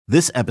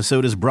This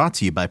episode is brought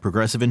to you by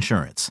Progressive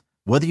Insurance.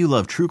 Whether you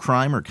love true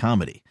crime or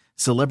comedy,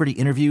 celebrity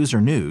interviews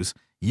or news,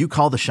 you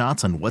call the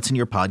shots on what's in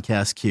your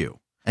podcast queue.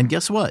 And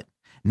guess what?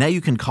 Now you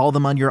can call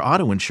them on your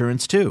auto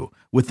insurance too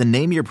with the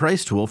Name Your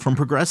Price tool from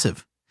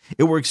Progressive.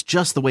 It works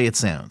just the way it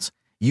sounds.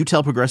 You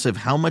tell Progressive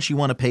how much you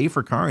want to pay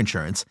for car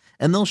insurance,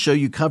 and they'll show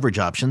you coverage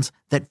options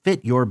that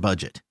fit your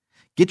budget.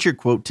 Get your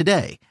quote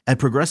today at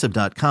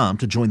Progressive.com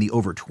to join the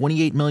over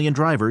 28 million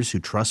drivers who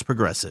trust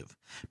Progressive.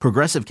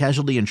 Progressive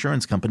Casualty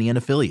Insurance Company and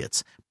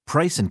Affiliates.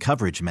 Price and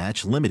coverage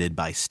match limited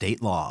by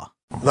state law.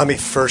 Let me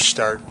first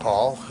start,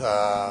 Paul.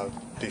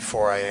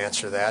 Before I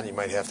answer that, you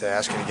might have to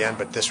ask it again,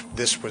 but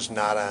this was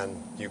not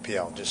on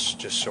UPL,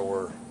 just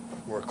so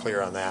we're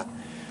clear on that.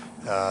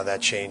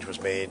 That change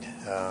was made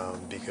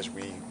because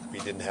we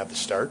didn't have the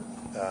start.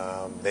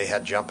 They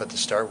had jump at the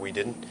start, we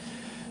didn't.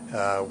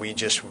 We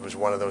just was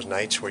one of those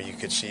nights where you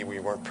could see we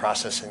weren't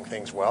processing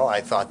things well.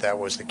 I thought that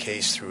was the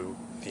case through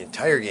the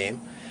entire game.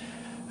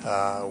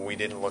 We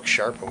didn't look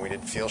sharp and we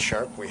didn't feel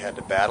sharp. We had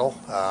to battle,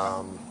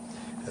 I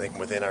think,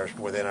 within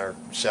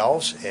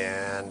ourselves,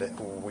 and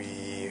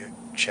we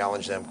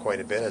challenged them quite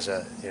a bit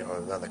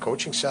on the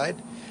coaching side.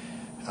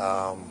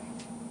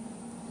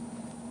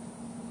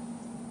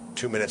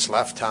 2 minutes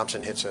left.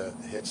 Thompson hits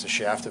the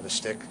shaft of a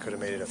stick. Could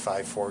have made it a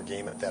 5-4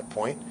 game at that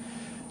point.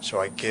 So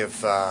I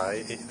give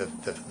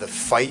the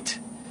fight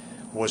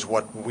was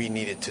what we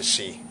needed to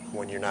see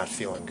when you're not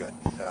feeling good.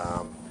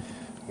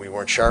 We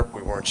weren't sharp.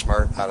 We weren't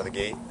smart out of the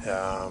gate.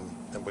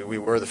 And we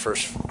were the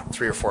first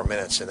 3 or 4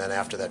 minutes, and then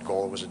after that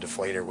goal, it was a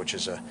deflator, which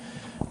is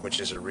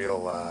a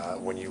real.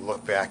 When you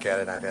look back at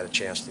it, I've had a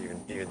chance to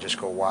even just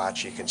go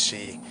watch. You can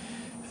see,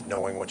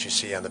 knowing what you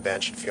see on the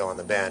bench and feel on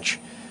the bench.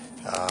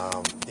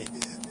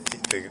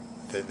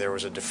 There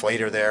was a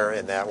deflator there,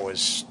 and then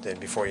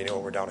before you know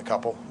it, we're down a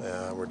couple.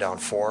 We're down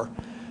 4.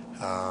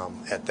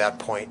 At that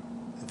point,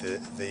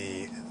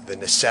 the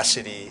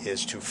necessity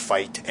is to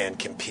fight and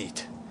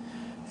compete.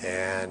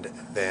 And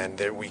then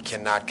we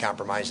cannot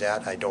compromise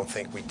that. I don't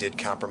think we did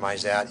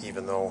compromise that,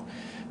 even though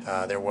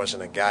there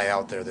wasn't a guy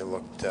out there that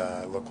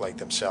looked like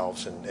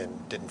themselves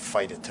and didn't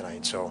fight it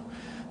tonight. So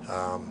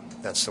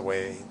that's the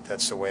way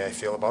I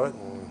feel about it,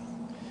 and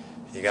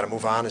you got to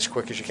move on as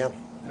quick as you can.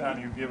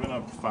 Don, you've given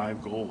up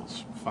 5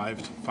 goals,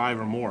 five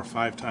or more,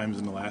 5 times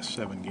in the last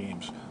 7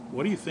 games.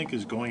 What do you think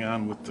is going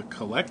on with the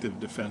collective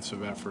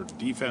defensive effort,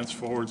 defense,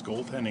 forwards,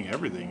 goaltending,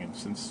 everything,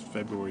 since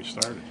February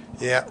started?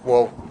 Yeah,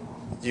 well,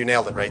 you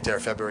nailed it right there.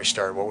 February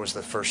start. What were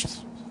the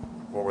first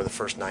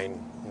 9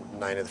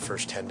 of the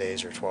first 10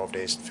 days or 12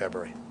 days in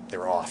February? They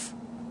were off.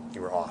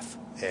 You were off,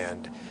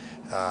 and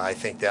I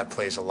think that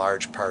plays a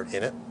large part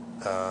in it.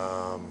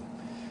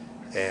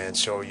 And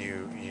so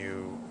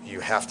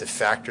you have to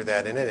factor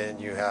that in it,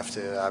 and you have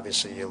to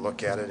obviously you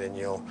look at it, and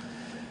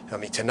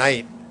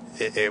tonight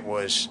it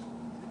was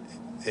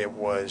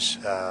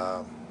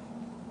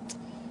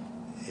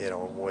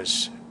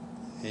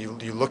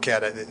you look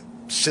at it,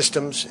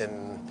 systems,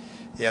 and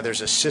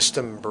there's a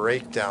system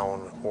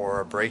breakdown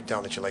or a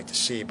breakdown that you like to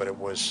see, but it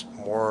was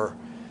more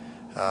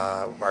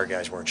our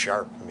guys weren't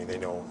sharp. I mean, they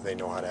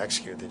know how to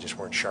execute. They just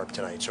weren't sharp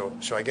tonight.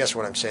 So I guess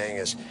what I'm saying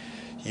is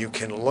you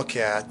can look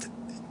at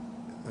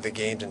the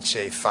games and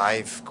say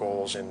 5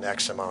 goals in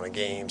X amount of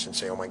games and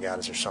say, oh my God,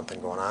 is there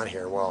something going on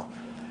here? Well,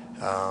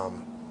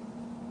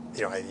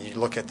 you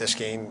look at this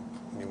game,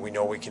 we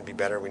know we can be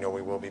better, we know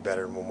we will be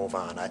better, and we'll move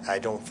on. I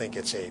don't think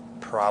it's a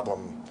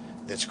problem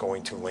that's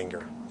going to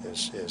linger,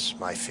 is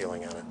my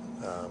feeling on it.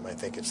 I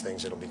think it's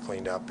things that'll be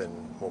cleaned up and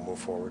we'll move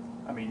forward.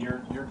 I mean,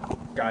 your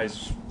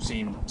guys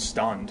seemed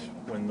stunned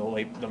when the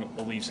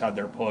Leafs had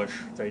their push.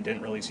 They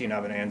didn't really seem to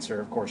have an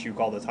answer. Of course, you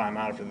called the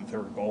timeout after the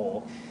 3rd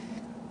goal.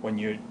 When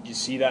you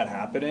see that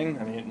happening,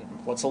 I mean,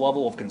 what's the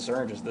level of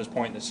concern just at this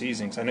point in the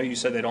season? Because I know you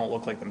said they don't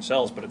look like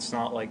themselves, but it's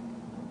not like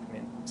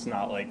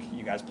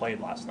you guys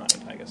played last night,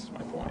 I guess is my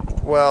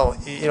point. Well,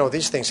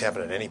 these things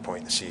happen at any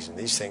point in the season.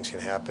 These things can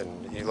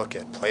happen. You look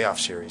at playoff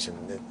series,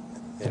 and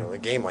a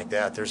game like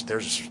that, there's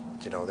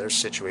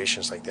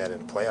situations like that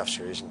in a playoff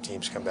series, and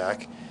teams come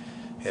back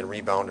and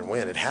rebound and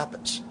win. It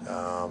happens.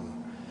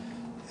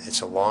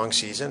 It's a long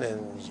season,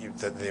 and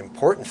the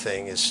important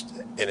thing is,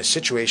 in a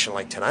situation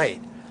like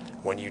tonight,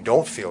 when you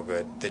don't feel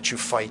good, that you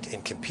fight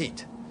and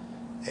compete.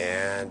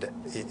 And,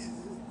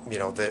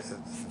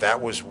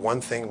 that was one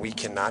thing we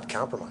cannot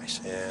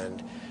compromise.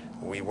 And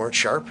we weren't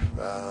sharp,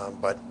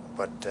 but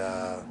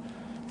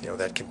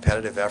that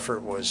competitive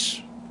effort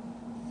was,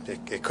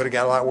 it could have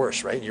got a lot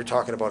worse, right? You're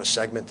talking about a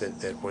segment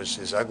that was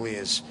as ugly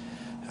as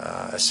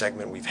a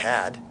segment we've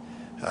had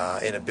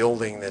in a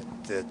building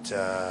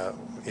that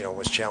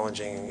was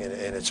challenging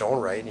in its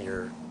own right, and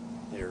you're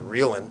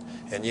reeling,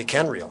 and you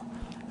can reel.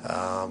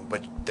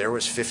 But there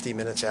was 50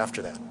 minutes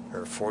after that,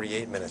 or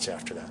 48 minutes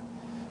after that.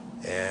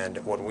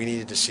 And what we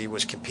needed to see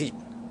was compete.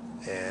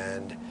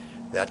 And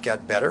that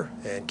got better,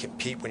 and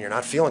compete when you're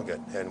not feeling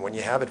good and when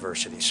you have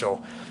adversity.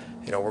 So,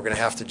 we're going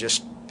to have to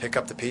just pick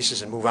up the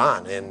pieces and move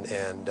on. And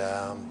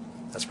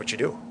that's what you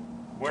do.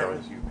 Where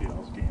is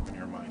UPL's game in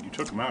your mind? You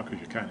took them out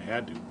because you kind of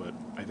had to, but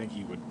I think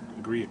you would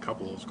agree a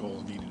couple of those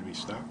goals needed to be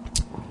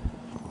stopped.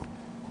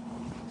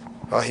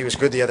 Well, he was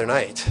good the other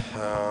night.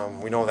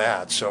 We know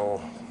that.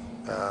 So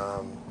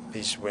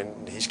he's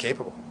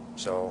capable.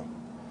 So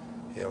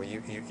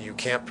you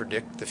can't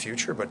predict the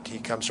future, but he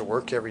comes to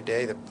work every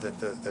day.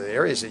 The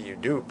areas that you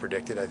do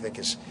predict it, I think,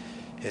 is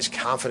his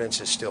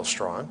confidence is still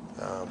strong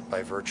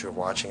by virtue of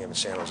watching him in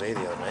San Jose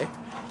the other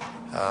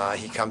night.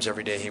 He comes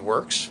every day. He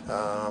works.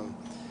 And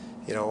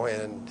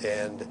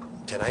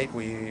tonight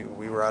we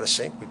were out of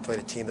sync. We played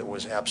a team that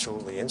was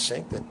absolutely in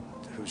sync,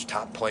 whose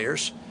top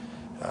players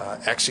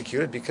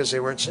executed because they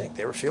were in sync.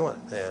 They were feeling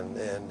it.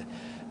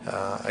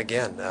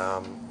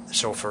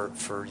 So for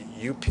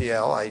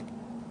UPL,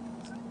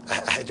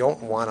 I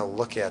don't want to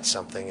look at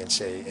something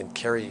and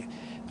carry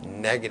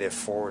negative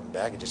forward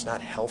baggage. It's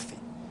not healthy.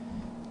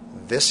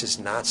 This is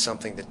not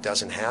something that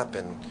doesn't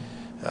happen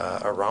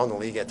around the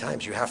league at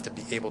times. You have to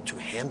be able to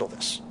handle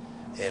this.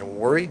 And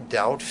worry,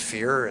 doubt,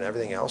 fear, and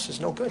everything else is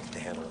no good to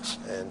handle this.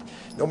 And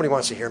nobody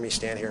wants to hear me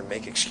stand here and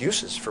make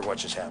excuses for what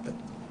just happened.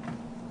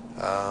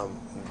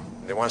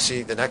 They want to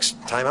see the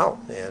next time out,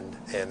 and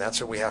that's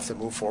what we have to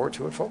move forward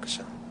to and focus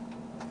on.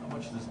 How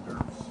much does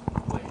nerves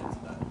play into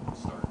that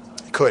start?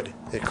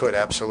 It could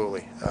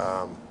absolutely.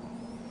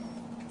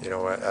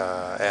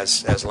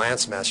 As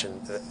Lance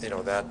mentioned,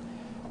 that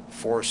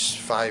 4,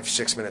 5,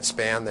 6 minute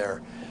span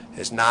there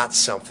is not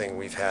something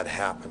we've had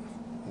happen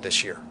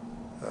this year.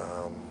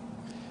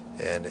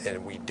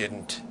 And we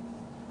didn't,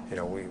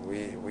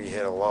 we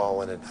hit a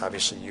lull, and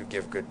obviously you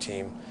give good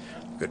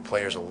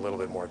players a little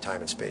bit more time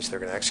and space, they're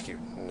going to execute.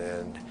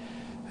 And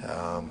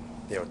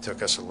it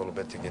took us a little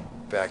bit to get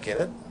back in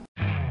it.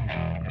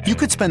 You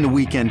could spend the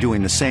weekend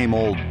doing the same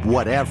old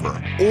whatever,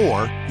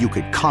 or you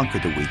could conquer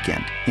the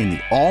weekend in the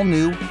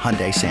all-new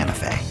Hyundai Santa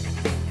Fe.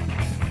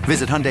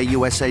 Visit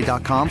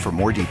HyundaiUSA.com for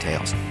more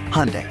details.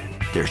 Hyundai,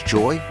 there's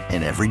joy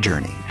in every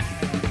journey.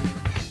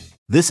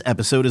 This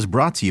episode is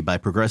brought to you by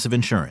Progressive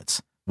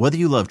Insurance. Whether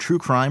you love true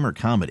crime or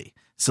comedy,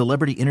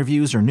 celebrity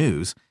interviews or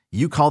news,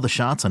 you call the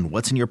shots on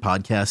what's in your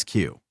podcast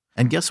queue.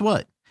 And guess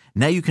what?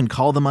 Now you can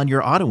call them on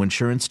your auto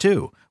insurance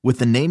too with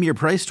the Name Your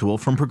Price tool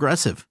from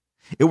Progressive.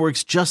 It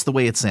works just the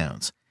way it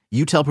sounds.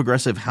 You tell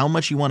Progressive how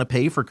much you want to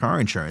pay for car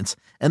insurance,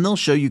 and they'll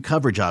show you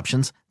coverage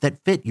options that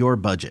fit your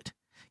budget.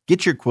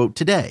 Get your quote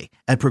today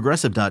at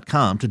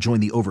Progressive.com to join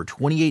the over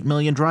 28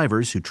 million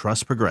drivers who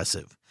trust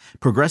Progressive.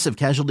 Progressive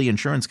Casualty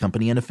Insurance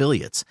Company and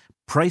Affiliates.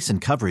 Price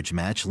and coverage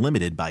match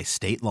limited by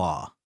state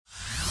law.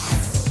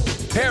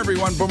 Hey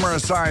everyone, Boomer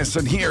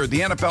Esiason here.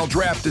 The NFL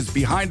Draft is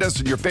behind us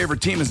and your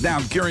favorite team is now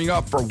gearing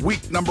up for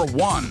week number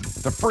 1.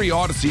 The free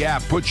Odyssey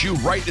app puts you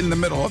right in the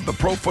middle of the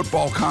pro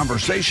football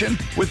conversation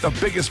with the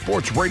biggest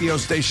sports radio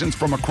stations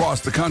from across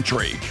the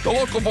country. The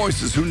local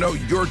voices who know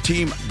your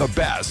team the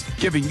best,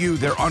 giving you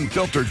their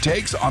unfiltered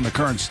takes on the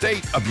current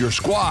state of your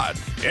squad.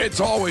 It's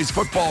always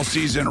football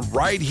season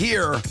right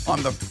here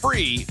on the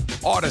free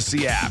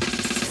Odyssey app.